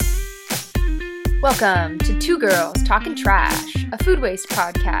Welcome to Two Girls Talking Trash, a food waste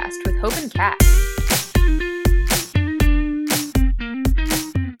podcast with Hope and Kat.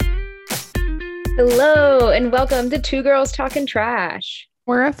 Hello, and welcome to Two Girls Talking Trash.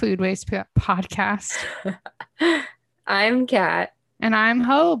 We're a food waste podcast. I'm Kat. And I'm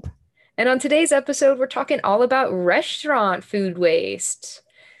Hope. And on today's episode, we're talking all about restaurant food waste.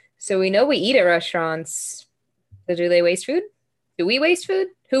 So we know we eat at restaurants. So do they waste food? Do we waste food?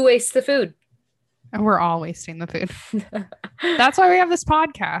 Who wastes the food? And we're all wasting the food. That's why we have this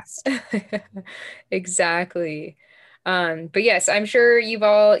podcast. Exactly. But yes, I'm sure you've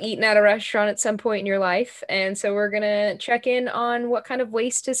all eaten at a restaurant at some point in your life. And so we're going to check in on what kind of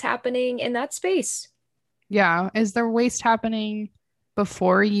waste is happening in that space. Yeah. Is there waste happening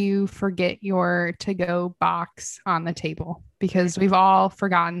before you forget your to-go box on the table? Because we've all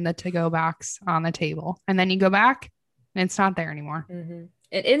forgotten the to-go box on the table. And then you go back and it's not there anymore. Mm-hmm.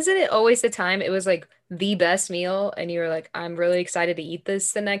 And isn't it always the time it was like the best meal and you were like, I'm really excited to eat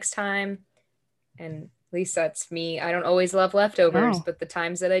this the next time? And at least that's me. I don't always love leftovers, but the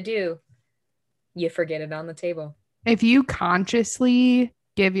times that I do, you forget it on the table. If you consciously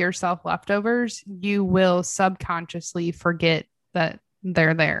give yourself leftovers, you will subconsciously forget that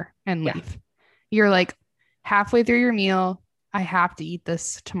they're there and leave. Yeah. You're like halfway through your meal, I have to eat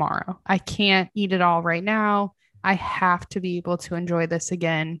this tomorrow. I can't eat it all right now. I have to be able to enjoy this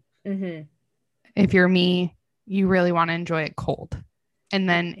again. Mm-hmm. If you're me, you really want to enjoy it cold. And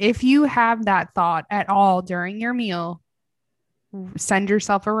then if you have that thought at all during your meal, send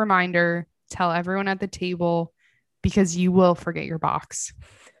yourself a reminder, tell everyone at the table, because you will forget your box.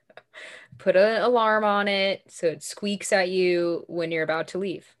 Put an alarm on it so it squeaks at you when you're about to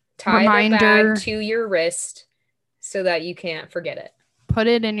leave. Tie the bag to your wrist so that you can't forget it. Put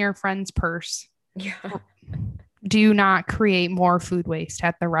it in your friend's purse. Yeah. Do not create more food waste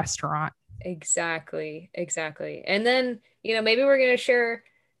at the restaurant. Exactly. And then, maybe we're going to share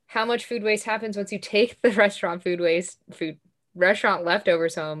how much food waste happens once you take the restaurant restaurant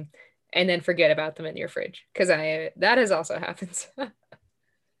leftovers home and then forget about them in your fridge. Because that has also happened.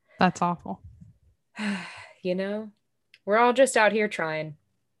 That's awful. We're all just out here trying.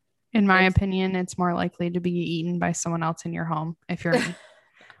 In my opinion, it's more likely to be eaten by someone else in your home if you're me.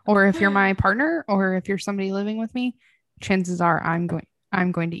 Or if you're my partner, or if you're somebody living with me, chances are I'm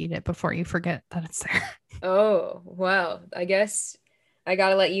going to eat it before you forget that it's there. Oh, well, I guess I got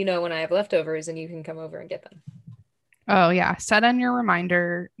to let you know when I have leftovers and you can come over and get them. Oh, yeah. Set on your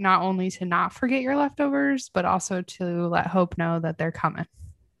reminder, not only to not forget your leftovers, but also to let Hope know that they're coming.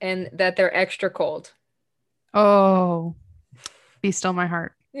 And that they're extra cold. Oh, be still my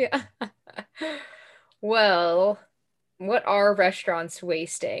heart. Yeah. Well, what are restaurants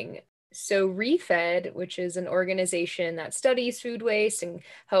wasting? So ReFed, which is an organization that studies food waste and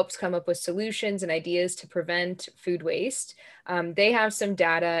helps come up with solutions and ideas to prevent food waste, they have some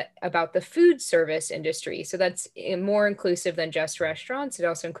data about the food service industry. So that's more inclusive than just restaurants. It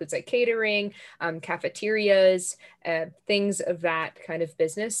also includes like catering, cafeterias, things of that kind of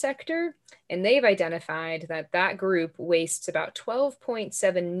business sector. And they've identified that group wastes about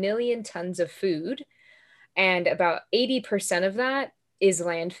 12.7 million tons of food. And about 80% of that is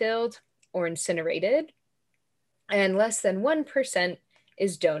landfilled or incinerated. And less than 1%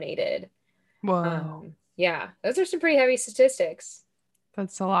 is donated. Whoa. Yeah, those are some pretty heavy statistics.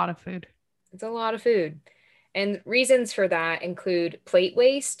 That's a lot of food. It's a lot of food. And reasons for that include plate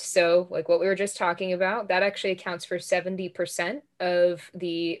waste. So like what we were just talking about, that actually accounts for 70% of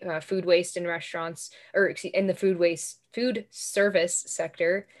the food waste in restaurants, or in the food service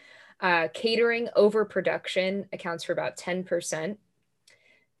sector. Catering overproduction accounts for about 10%.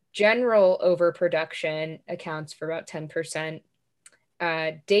 General overproduction accounts for about 10%.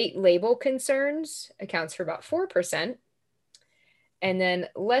 Date label concerns accounts for about 4%. And then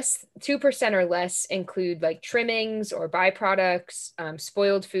 2% or less include like trimmings or byproducts,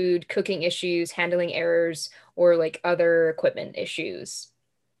 spoiled food, cooking issues, handling errors, or like other equipment issues.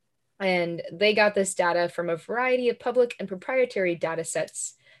 And they got this data from a variety of public and proprietary data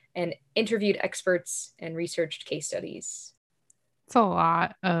sets and interviewed experts and researched case studies. It's a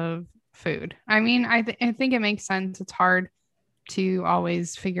lot of food. I mean, I think it makes sense. It's hard to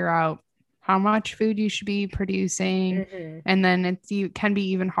always figure out how much food you should be producing. Mm-hmm. And then it can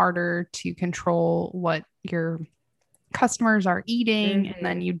be even harder to control what your customers are eating. Mm-hmm. And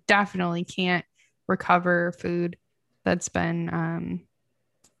then you definitely can't recover food that's been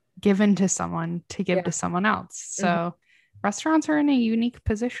given to someone to give to someone else. So mm-hmm. Restaurants are in a unique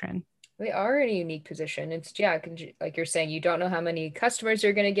position. They are in a unique position. It's, like you're saying, you don't know how many customers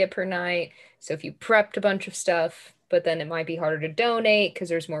you're going to get per night. So if you prepped a bunch of stuff, but then it might be harder to donate because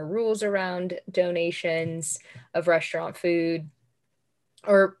there's more rules around donations of restaurant food,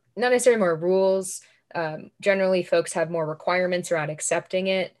 or not necessarily more rules. Generally, folks have more requirements around accepting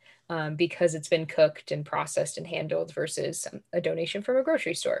it because it's been cooked and processed and handled versus a donation from a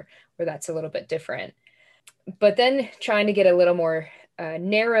grocery store, where that's a little bit different. But then trying to get a little more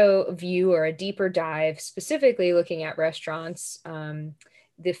narrow view or a deeper dive, specifically looking at restaurants.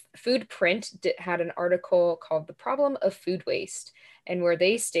 The Food Print had an article called The Problem of Food Waste, and where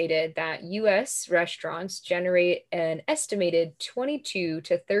they stated that US restaurants generate an estimated 22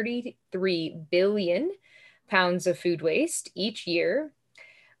 to 33 billion pounds of food waste each year.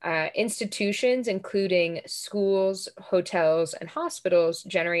 Institutions, including schools, hotels, and hospitals,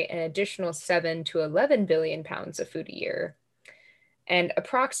 generate an additional 7 to 11 billion pounds of food a year. And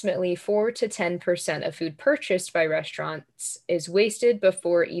approximately 4 to 10% of food purchased by restaurants is wasted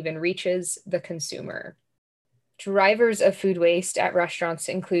before it even reaches the consumer. Drivers of food waste at restaurants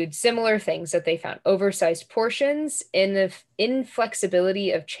include similar things that they found: oversized portions,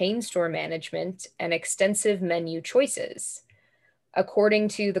 inflexibility of chain store management, and extensive menu choices. According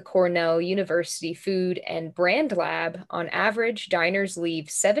to the Cornell University Food and Brand Lab, on average, diners leave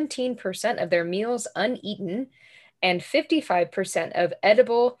 17% of their meals uneaten, and 55% of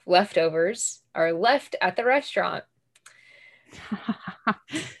edible leftovers are left at the restaurant.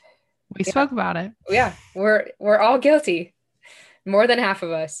 We spoke about it. Yeah, we're all guilty, more than half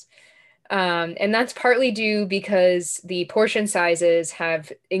of us. And that's partly due because the portion sizes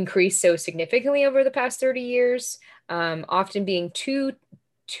have increased so significantly over the past 30 years, often being 2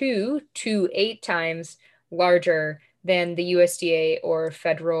 to 8 times larger than the USDA or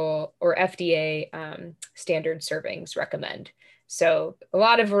federal or FDA standard servings recommend. So a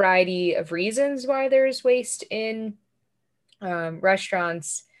lot of variety of reasons why there's waste in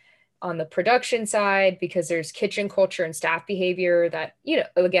restaurants. On the production side, because there's kitchen culture and staff behavior that,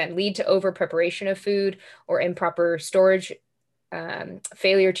 again, lead to over preparation of food or improper storage,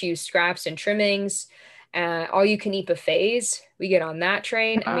 failure to use scraps and trimmings, all you can eat buffets. We get on that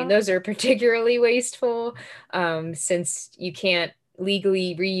train. I mean, those are particularly wasteful since you can't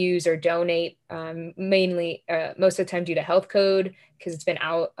legally reuse or donate, mainly most of the time due to health code, because it's been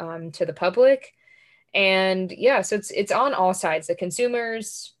out to the public. And yeah, so it's on all sides. The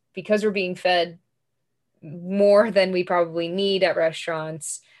consumers, because we're being fed more than we probably need at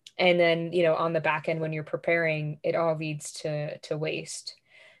restaurants. And then, on the back end, when you're preparing, it all leads to waste.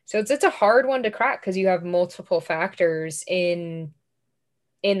 So it's a hard one to crack because you have multiple factors in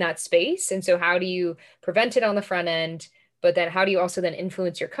that space. And so how do you prevent it on the front end? But then how do you also then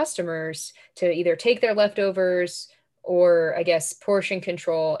influence your customers to either take their leftovers or, I guess, portion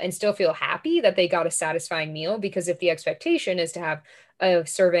control and still feel happy that they got a satisfying meal? Because if the expectation is to have a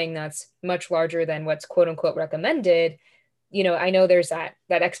serving that's much larger than what's quote unquote recommended, I know there's that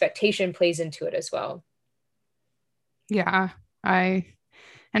expectation plays into it as well. Yeah, and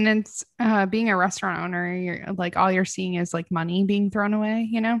it's being a restaurant owner, you're like, all you're seeing is like money being thrown away,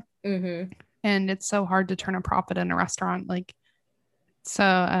 Mm-hmm. and it's so hard to turn a profit in a restaurant. So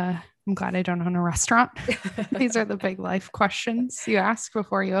I'm glad I don't own a restaurant. These are the big life questions you ask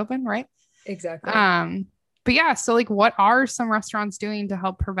before you open, right? Exactly. But yeah, so what are some restaurants doing to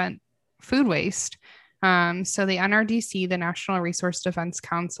help prevent food waste? So the NRDC, the National Resource Defense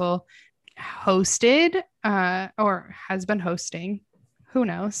Council, hosted or has been hosting, who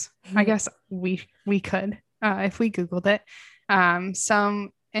knows? I guess we could if we Googled it,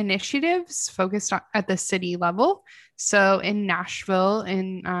 some initiatives focused at the city level. So in Nashville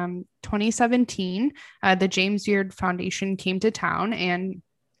in 2017, the James Beard Foundation came to town and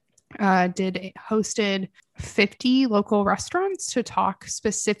hosted 50 local restaurants to talk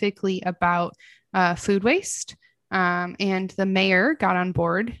specifically about food waste. And the mayor got on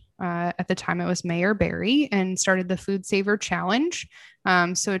board. At the time, it was Mayor Barry, and started the Food Saver Challenge.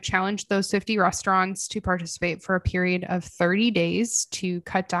 So it challenged those 50 restaurants to participate for a period of 30 days to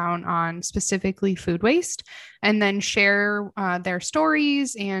cut down on specifically food waste, and then share their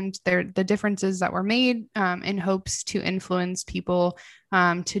stories and the differences that were made in hopes to influence people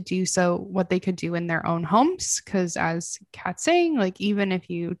to do so what they could do in their own homes. Because as Kat's saying, even if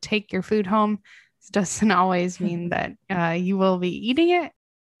you take your food home, it doesn't always mean that you will be eating it.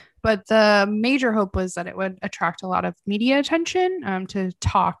 But the major hope was that it would attract a lot of media attention to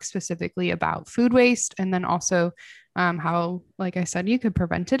talk specifically about food waste, and then also how, like I said, you could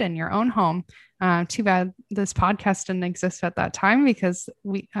prevent it in your own home. Too bad this podcast didn't exist at that time, because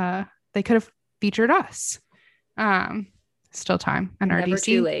they could have featured us. Still time. NRDC. Never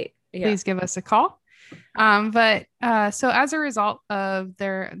too late. Yeah. Please give us a call. So as a result of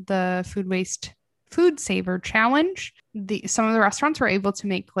the food waste Food Saver Challenge, some of the restaurants were able to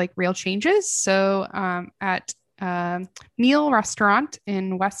make like real changes. So at Meal Restaurant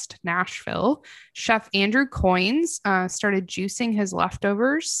in West Nashville, Chef Andrew Coynes started juicing his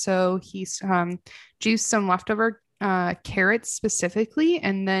leftovers. So he's juiced some leftover carrots specifically,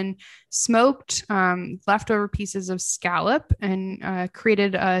 and then smoked leftover pieces of scallop and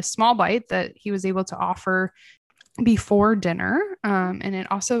created a small bite that he was able to offer before dinner. And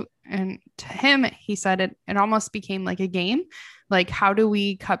it also, and to him, he said it almost became like a game. Like, how do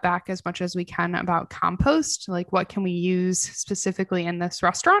we cut back as much as we can about compost? Like, what can we use specifically in this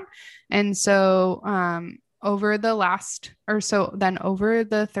restaurant? And so, over the last, or so then over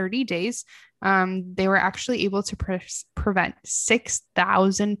the 30 days, they were actually able to prevent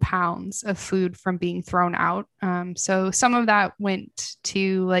 6,000 pounds of food from being thrown out. So some of that went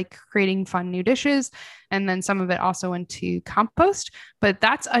to like creating fun new dishes, and then some of it also went to compost. But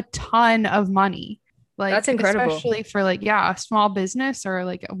that's a ton of money. Like, That's incredible. especially for like, yeah, a small business or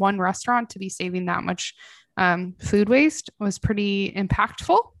like one restaurant to be saving that much food waste was pretty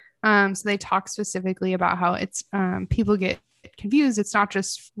impactful. So they talk specifically about how it's people get confused. It's not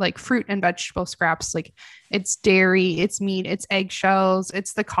just like fruit and vegetable scraps, like it's dairy, it's meat, it's eggshells,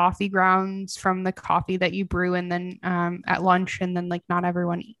 it's the coffee grounds from the coffee that you brew and then at lunch, and then like not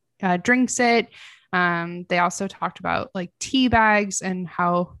everyone drinks it. They also talked about like tea bags and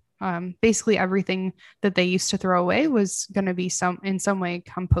how basically everything that they used to throw away was going to be in some way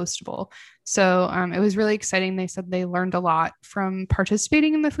compostable. So it was really exciting. They said they learned a lot from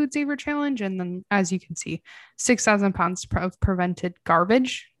participating in the Food Saver Challenge. And then, as you can see, 6,000 pounds of prevented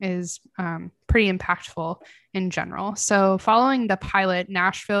garbage is pretty impactful in general. So following the pilot,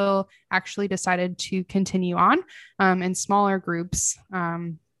 Nashville actually decided to continue on in smaller groups.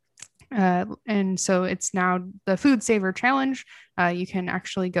 And so it's now the Food Saver Challenge. You can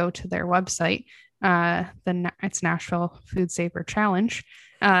actually go to their website. It's Nashville Food Saver Challenge.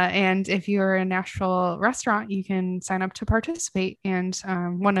 And if you're a Nashville restaurant, you can sign up to participate. And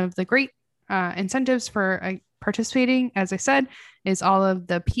one of the great incentives for participating, as I said, is all of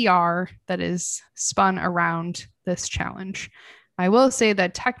the PR that is spun around this challenge. I will say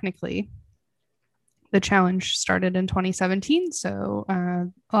that technically, the challenge started in 2017, so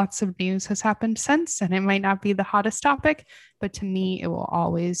lots of news has happened since, and it might not be the hottest topic, but to me, it will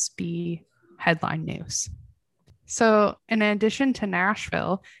always be headline news. So in addition to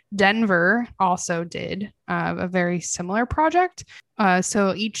Nashville, Denver also did a very similar project.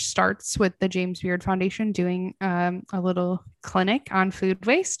 So each starts with the James Beard Foundation doing a little clinic on food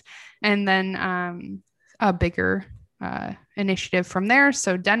waste, and then a bigger initiative from there.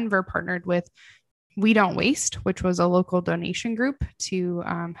 So Denver partnered with We Don't Waste, which was a local donation group to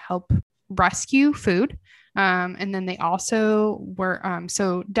help rescue food. And then they also were,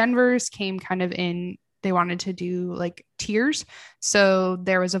 so Denver's came kind of in, they wanted to do like tiers. So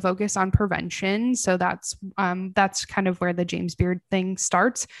there was a focus on prevention. So that's kind of where the James Beard thing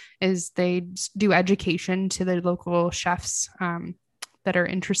starts, is they do education to the local chefs that are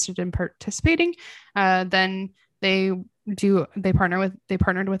interested in participating. Then they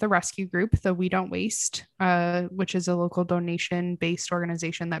partnered with a rescue group, the We Don't Waste, which is a local donation-based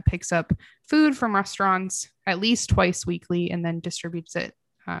organization that picks up food from restaurants at least twice weekly and then distributes it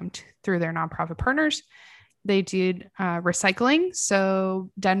through their nonprofit partners. They did recycling.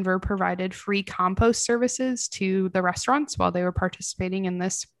 So Denver provided free compost services to the restaurants while they were participating in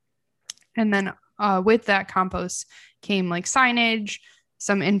this. And then with that compost came like signage,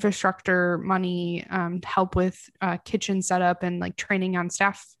 some infrastructure money, help with kitchen setup and like training on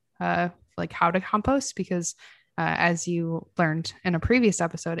staff, like how to compost, because as you learned in a previous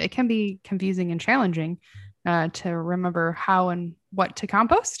episode, it can be confusing and challenging to remember how and what to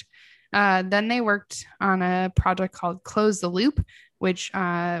compost. Then they worked on a project called Close the Loop, which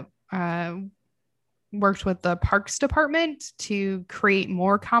worked with the parks department to create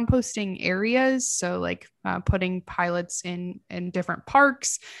more composting areas. So like putting pilots in different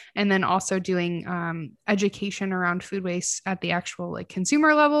parks, and then also doing education around food waste at the actual like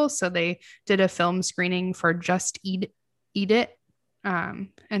consumer level. So they did a film screening for Just Eat It.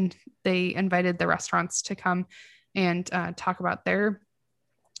 And they invited the restaurants to come and talk about their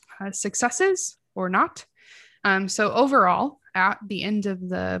successes or not. So overall, at the end of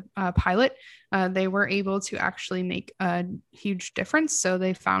the pilot, they were able to actually make a huge difference. So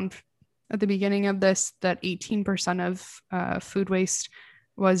they found at the beginning of this that 18% of food waste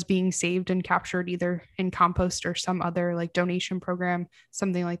was being saved and captured either in compost or some other like donation program,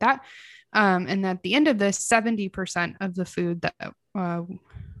 something like that. And at the end of this, 70% of the food that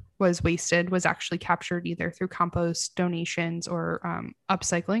was wasted was actually captured either through compost donations or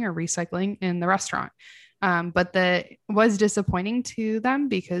upcycling or recycling in the restaurant. But that was disappointing to them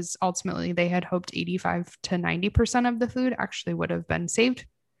because ultimately they had hoped 85 to 90% of the food actually would have been saved.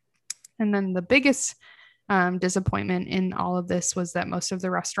 And then the biggest disappointment in all of this was that most of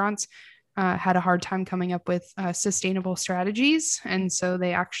the restaurants had a hard time coming up with sustainable strategies. And so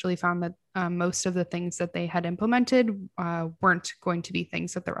they actually found that most of the things that they had implemented weren't going to be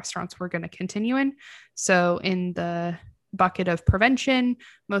things that the restaurants were going to continue in. So in the bucket of prevention,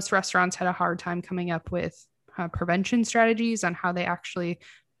 most restaurants had a hard time coming up with prevention strategies on how they actually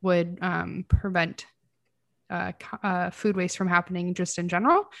would prevent food waste from happening just in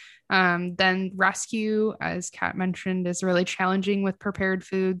general. Then rescue, as Kat mentioned, is really challenging with prepared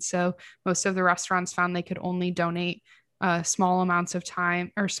food. So most of the restaurants found they could only donate small amounts of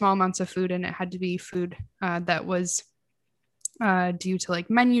time or small amounts of food, and it had to be food that was due to like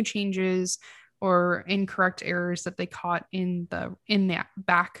menu changes or incorrect errors that they caught in the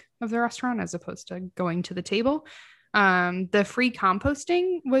back of the restaurant as opposed to going to the table. The free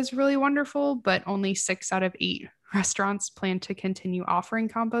composting was really wonderful, but only 6 out of 8 restaurants plan to continue offering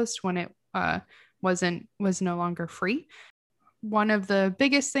compost when it was no longer free. One of the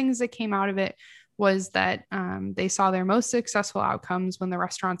biggest things that came out of it was that they saw their most successful outcomes when the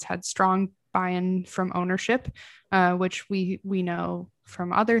restaurants had strong buy-in from ownership, which we know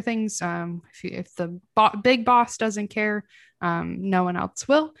from other things. If the big boss doesn't care, no one else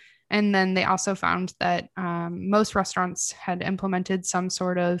will. And then they also found that most restaurants had implemented some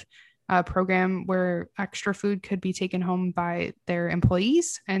sort of program where extra food could be taken home by their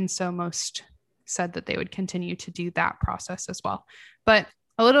employees. And so most said that they would continue to do that process as well. But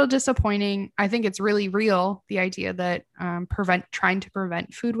a little disappointing. I think it's really real. The idea that trying to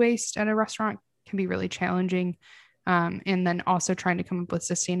prevent food waste at a restaurant can be really challenging. And then also trying to come up with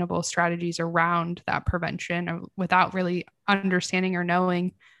sustainable strategies around that prevention without really understanding or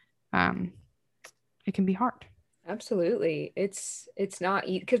knowing, it can be hard. Absolutely. It's not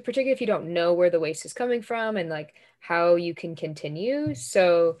because particularly if you don't know where the waste is coming from and like how you can continue.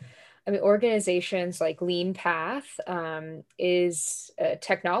 So, I mean, organizations like Lean Path is a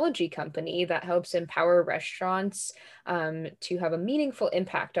technology company that helps empower restaurants to have a meaningful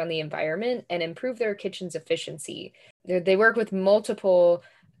impact on the environment and improve their kitchen's efficiency. They work with multiple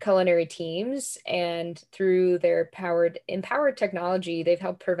culinary teams, and through their empowered technology, they've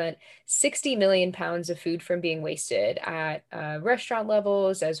helped prevent 60 million pounds of food from being wasted at restaurant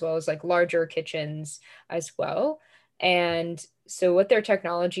levels, as well as like larger kitchens as well. And so what their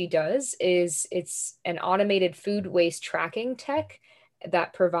technology does is it's an automated food waste tracking tech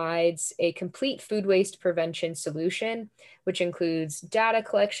that provides a complete food waste prevention solution, which includes data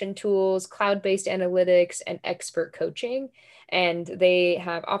collection tools, cloud-based analytics, and expert coaching. And they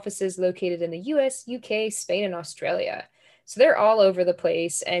have offices located in the US, UK, Spain, and Australia. So they're all over the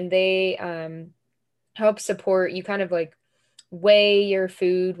place, and they help support you kind of like weigh your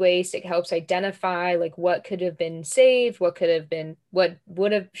food waste. It helps identify like what could have been saved, what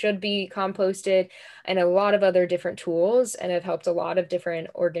would have should be composted, and a lot of other different tools, and have helped a lot of different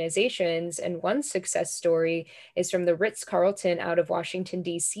organizations. And one success story is from the Ritz-Carlton out of Washington,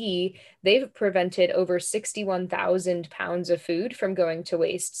 D.C. They've prevented over 61,000 pounds of food from going to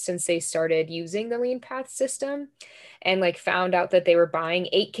waste since they started using the Lean Path system, and like found out that they were buying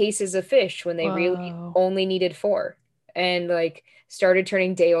 8 cases of fish when they really Whoa. only needed 4, and like started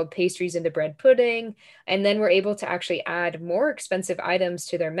turning day-old pastries into bread pudding, and then were able to actually add more expensive items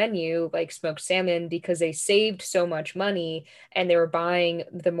to their menu like smoked salmon because they saved so much money and they were buying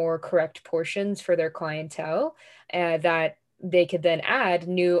the more correct portions for their clientele, that they could then add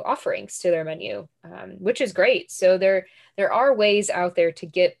new offerings to their menu, which is great. So there are ways out there to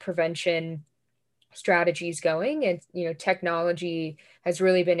get prevention strategies going, and technology has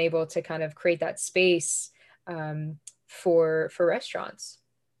really been able to kind of create that space for restaurants.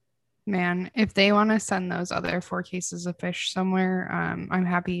 Man, if they want to send those other 4 cases of fish somewhere, I'm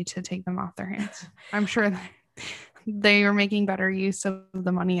happy to take them off their hands. I'm sure that they are making better use of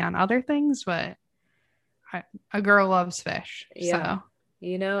the money on other things, but a girl loves fish. Yeah.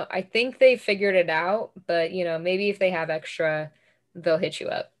 So I think they figured it out, but maybe if they have extra, they'll hit you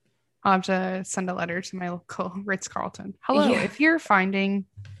up. I'll have to send a letter to my local Ritz-Carlton. Hello, Yeah. if you're finding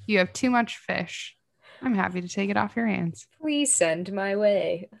you have too much fish, I'm happy to take it off your hands. Please send my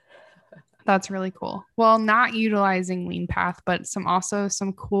way. That's really cool. Well, not utilizing Lean Path, but some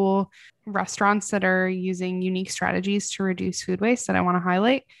cool restaurants that are using unique strategies to reduce food waste that I want to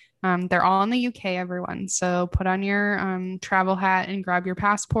highlight. They're all in the UK, everyone. So put on your travel hat and grab your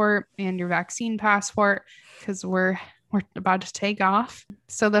passport and your vaccine passport because we're we're about to take off.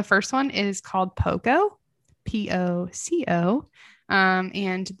 So the first one is called Poco, Poco.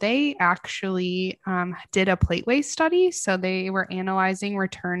 And they actually did a plate waste study. So they were analyzing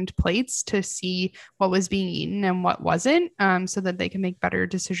returned plates to see what was being eaten and what wasn't, so that they can make better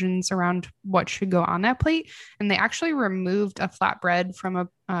decisions around what should go on that plate. And they actually removed a flatbread from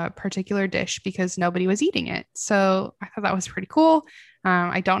a particular dish because nobody was eating it. So I thought that was pretty cool.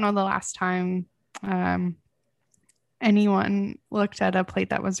 I don't know the last time anyone looked at a plate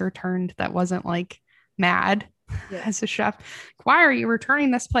that was returned that wasn't like mad Yeah. as a chef. Why are you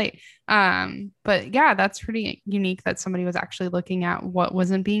returning this plate? But yeah, that's pretty unique that somebody was actually looking at what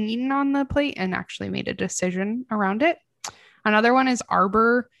wasn't being eaten on the plate and actually made a decision around it. Another one is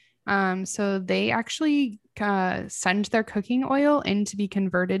Arbor. So they actually send their cooking oil in to be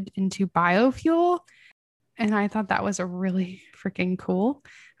converted into biofuel. And I thought that was a really freaking cool.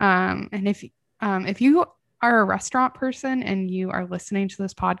 And if you are a restaurant person and you are listening to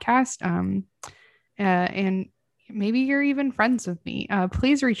this podcast, and maybe you're even friends with me,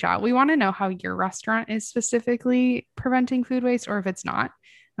 please reach out. We want to know how your restaurant is specifically preventing food waste or if it's not.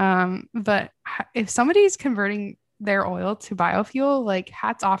 But if somebody's converting their oil to biofuel, like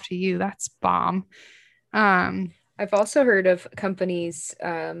hats off to you. That's bomb. I've also heard of companies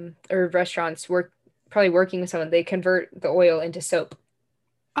or restaurants probably working with someone. They convert the oil into soap.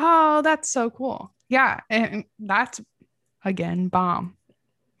 Oh, that's so cool. Yeah. And that's again, bomb.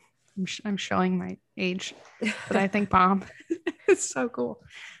 I'm showing my age, but I think bomb is so cool.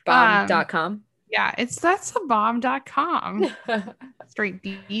 Bomb.com. Yeah, that's a bomb.com. Straight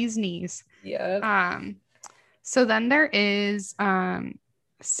bee's knees. Yeah. So then there is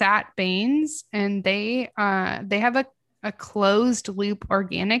Sat Baines, and they have a closed loop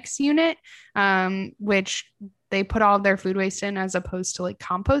organics unit, which they put all of their food waste in as opposed to like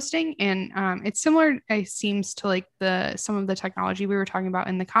composting. And it's similar, it seems, to like some of the technology we were talking about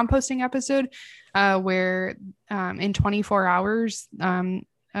in the composting episode, where in 24 hours,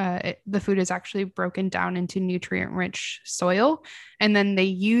 the food is actually broken down into nutrient-rich soil. And then they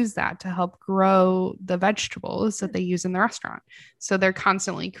use that to help grow the vegetables that they use in the restaurant. So they're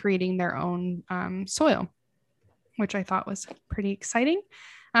constantly creating their own soil, which I thought was pretty exciting.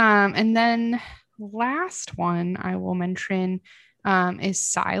 And then last one I will mention is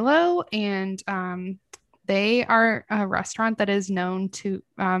Silo, and they are a restaurant that is known to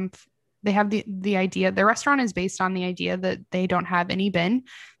they have the idea, the restaurant is based on the idea that they don't have any bin,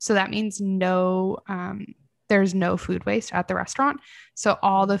 so that means there's no food waste at the restaurant, so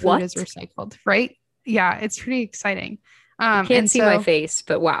all the food is recycled, right? Yeah, it's pretty exciting. You can't see my face,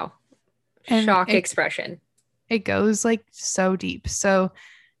 but wow, shock expression. It goes like so deep. So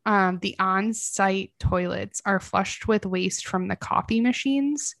the on-site toilets are flushed with waste from the coffee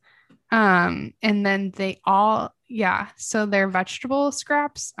machines. And then so their vegetable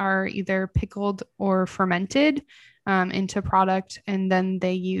scraps are either pickled or fermented into product. And then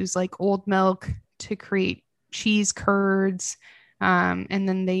they use like old milk to create cheese curds. And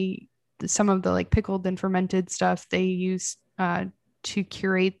then some of the like pickled and fermented stuff they use to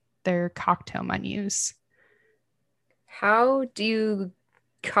curate their cocktail menus. How do you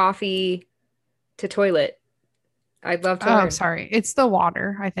coffee to toilet? I'd love to learn. Oh, sorry. It's the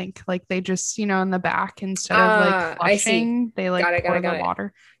water, I think. Like they just, in the back, instead of like flushing, they like pour the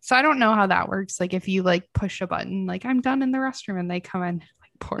water. So I don't know how that works. Like if you like push a button, like I'm done in the restroom, and they come in,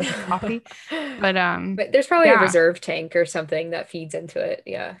 like pour the coffee. But there's probably a reserve tank or something that feeds into it.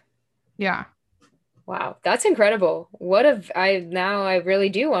 Yeah. Yeah. Wow, that's incredible. I really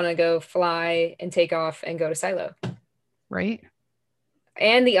do want to go fly and take off and go to Silo. Right.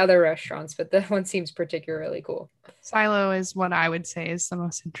 And the other restaurants, but that one seems particularly cool. Silo is what I would say is the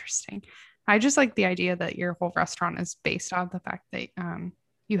most interesting. I just like the idea that your whole restaurant is based on the fact that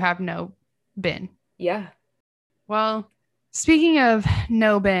you have no bin. Yeah. Well, speaking of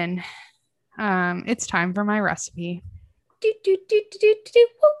no bin, it's time for my recipe.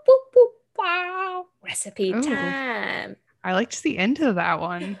 Wow. Recipe time. I liked the end of that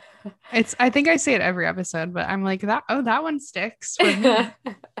one. I think I say it every episode, but I'm like that one sticks with me.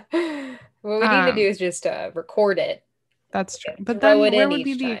 What we need to do is just record it. That's true. But then where would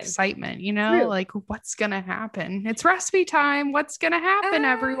be the excitement, True. Like what's going to happen? It's recipe time. What's going to happen,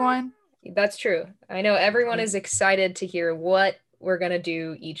 everyone? That's true. I know everyone is excited to hear what we're going to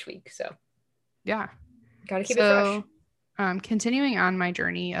do each week. So yeah. Got to keep it fresh. Continuing on my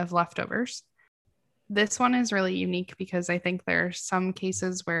journey of leftovers. This one is really unique because I think there are some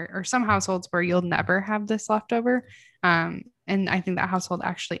cases or some households where you'll never have this leftover. And I think that household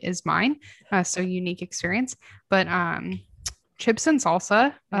actually is mine. So unique experience. But chips and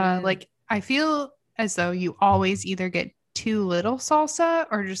salsa, like I feel as though you always either get too little salsa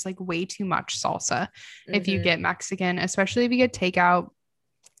or just like way too much salsa. If you Mm-hmm. get Mexican, especially if you get takeout,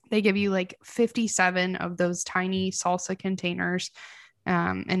 they give you like 57 of those tiny salsa containers.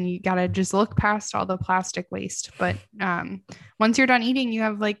 And you got to just look past all the plastic waste. But once you're done eating, you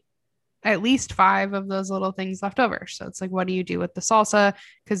have like at least 5 of those little things left over. So it's like, what do you do with the salsa?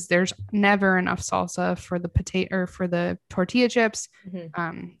 Because there's never enough salsa for the potato or for the tortilla chips.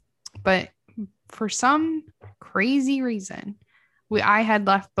 Mm-hmm. But for some crazy reason, I had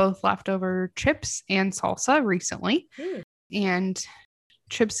left both leftover chips and salsa recently, Mm. and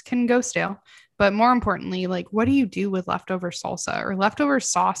chips can go stale. But more importantly, like, what do you do with leftover salsa or leftover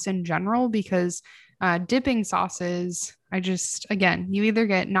sauce in general? Because dipping sauces, again, you either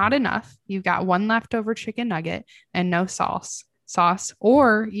get not enough, you've got one leftover chicken nugget and no sauce,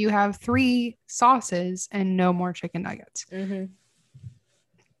 or you have 3 sauces and no more chicken nuggets. Mm-hmm.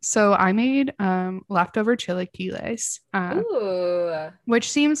 So I made leftover chilaquiles, Ooh.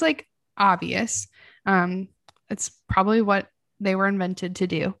 which seems like obvious. Um, it's probably what they were invented to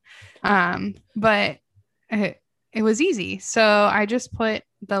do. But it was easy. So I just put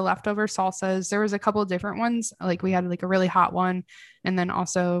the leftover salsas. There was a couple of different ones. Like we had like a really hot one and then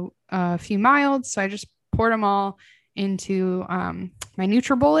also a few mild. So I just poured them all into my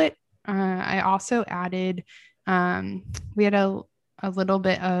NutriBullet. I also added, we had a little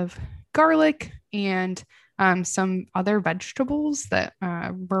bit of garlic and some other vegetables that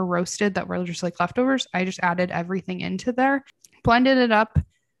were roasted that were just like leftovers. I just added everything into there, blended it up.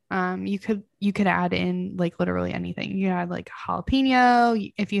 You could add in like literally anything. You add like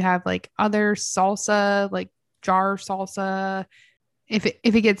jalapeno if you have like other salsa, like jar salsa. If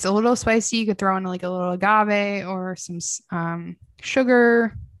it gets a little spicy, you could throw in like a little agave or some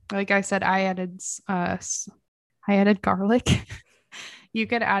sugar. Like I said, I added garlic. You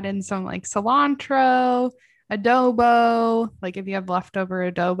could add in some like cilantro, adobo. Like if you have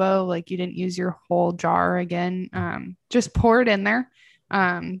leftover adobo, like you didn't use your whole jar again, just pour it in there,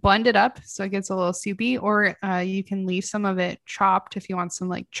 blend it up so it gets a little soupy, or you can leave some of it chopped if you want some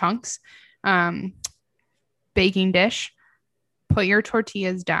like chunks. Um, Baking dish, put your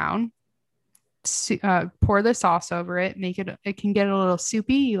tortillas down, pour the sauce over it, it can get a little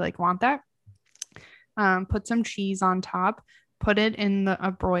soupy. You like want that. Put some cheese on top, put it in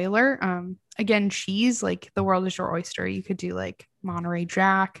a broiler. Again, cheese, like the world is your oyster. You could do like Monterey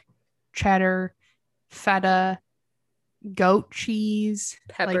Jack, cheddar, feta, goat cheese,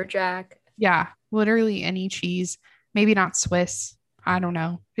 Pepper like, jack. yeah, literally any cheese. Maybe not Swiss. I don't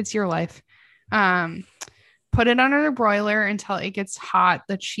know. It's your life. Um, Put it under the broiler until it gets hot.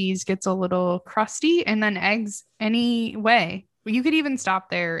 The cheese gets a little crusty, and then eggs anyway. You could even stop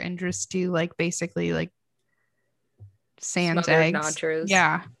there and just do like basically like sans Smothered eggs. nachos.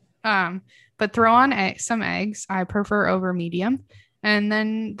 Yeah. Um, but throw on some eggs. I prefer over medium. And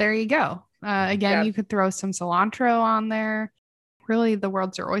then there you go. Again, Yeah. you could throw some cilantro on there. Really, the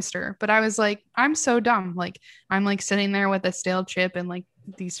world's your oyster. But I was like, I'm so dumb. Like, I'm like sitting there with a stale chip and like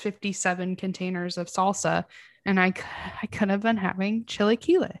these 57 containers of salsa. And I could have been having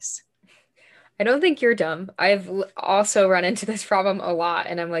chilaquiles. I don't think you're dumb. Also run into this problem a lot,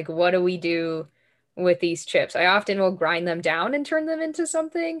 and I'm like, what do we do with these chips? I often will grind them down and turn them into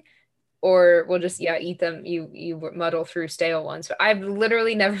something, or we'll just eat them. You muddle through stale ones. But I've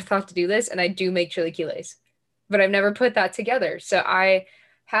literally never thought to do this, and I do make chilaquiles, but I've never put that together. So I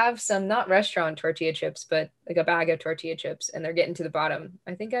have some not restaurant tortilla chips, but like a bag of tortilla chips, and they're getting to the bottom.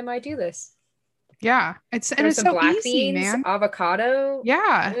 I think I might do this. Yeah. It's There's some so black easy, beans, man. avocado.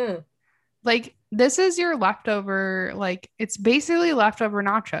 Yeah. Mm, Like this is your leftover, like it's basically leftover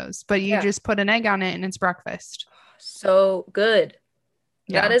nachos, but you yeah, just put an egg on it and it's breakfast. so good.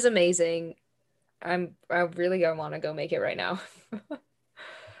 That Yeah, is amazing. I really gonna want to go make it right now.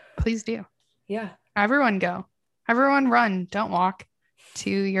 please do. Yeah. Everyone go. Everyone run. Don't walk to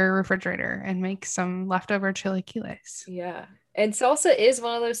your refrigerator and make some leftover chilaquiles. Yeah. And salsa is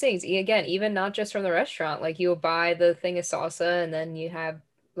one of those things. Again, even not just from the restaurant. Like you'll buy the thing of salsa and then you have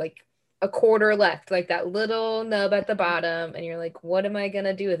like a quarter left, like that little nub at the bottom, and you're like, what am I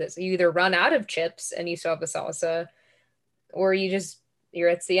gonna do with this? You either run out of chips and you still have the salsa, or you're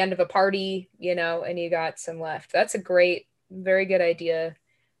at the end of a party, and you got some left. That's a great, very good idea.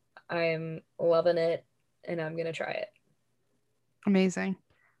 I'm loving it and I'm gonna try it. Amazing.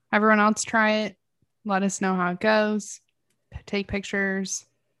 Everyone else try it. Let us know how it goes. Take pictures.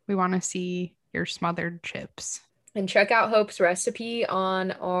 We want to see your smothered chips. And check out Hope's recipe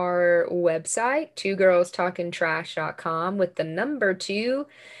on our website, twogirlstalkingtrash.com with the number 2,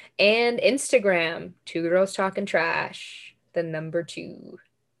 and Instagram, 2girlstalkingtrash, the number 2.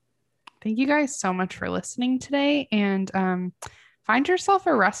 Thank you guys so much for listening today. And find yourself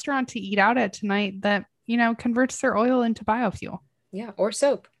a restaurant to eat out at tonight that, converts their oil into biofuel Yeah, or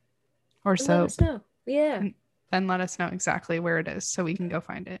soap. or And let us soap. know. Yeah. And then let us know exactly where it is so we can go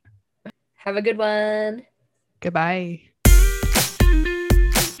find it. Have a good one. Goodbye.